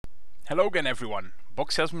Hello again everyone,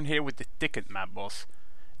 Box Salesman here with the Thicket map boss.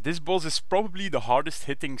 This boss is probably the hardest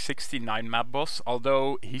hitting 69 map boss,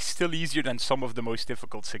 although he's still easier than some of the most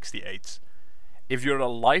difficult 68s. If you're a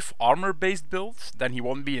life armor based build, then he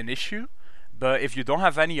won't be an issue, but if you don't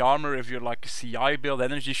have any armor, if you're like a CI build,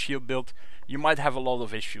 energy shield build, you might have a lot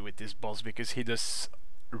of issue with this boss because he does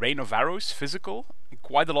rain of arrows, physical,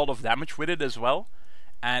 quite a lot of damage with it as well,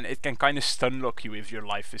 and it can kind of stun lock you if your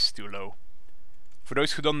life is too low. For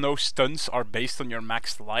those who don't know, stuns are based on your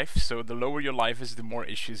maxed life, so the lower your life is, the more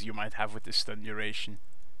issues you might have with the stun duration.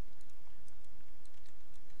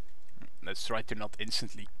 Let's try to not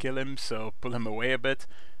instantly kill him, so pull him away a bit.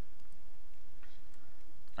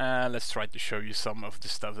 Let's try to show you some of the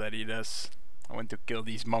stuff that he does. I want to kill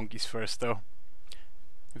these monkeys first though.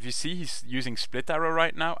 If you see, he's using split arrow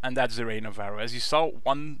right now, and that's the rain of arrow. As you saw,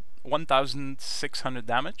 1600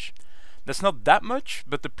 damage. That's not that much,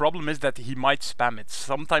 but the problem is that he might spam it.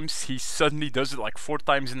 Sometimes he suddenly does it like 4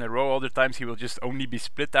 times in a row, other times he will just only be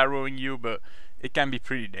split arrowing you, but it can be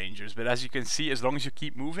pretty dangerous. But as you can see, as long as you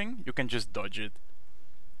keep moving, you can just dodge it.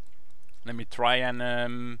 Let me try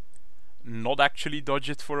and not actually dodge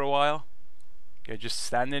it for a while. Okay, just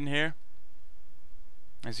stand in here.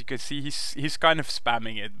 As you can see, he's kind of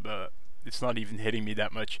spamming it, but it's not even hitting me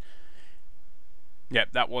that much. Yeah,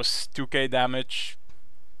 that was 2k damage.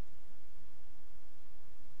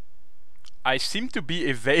 I seem to be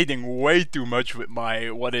evading way too much with my,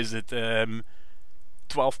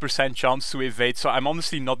 12% chance to evade, so I'm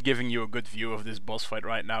honestly not giving you a good view of this boss fight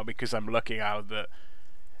right now because I'm lucking out, but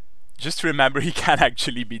just remember he can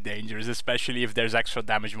actually be dangerous, especially if there's extra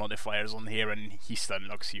damage modifiers on here and he stun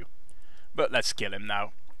locks you. But let's kill him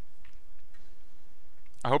now.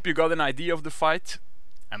 I hope you got an idea of the fight,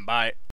 and bye.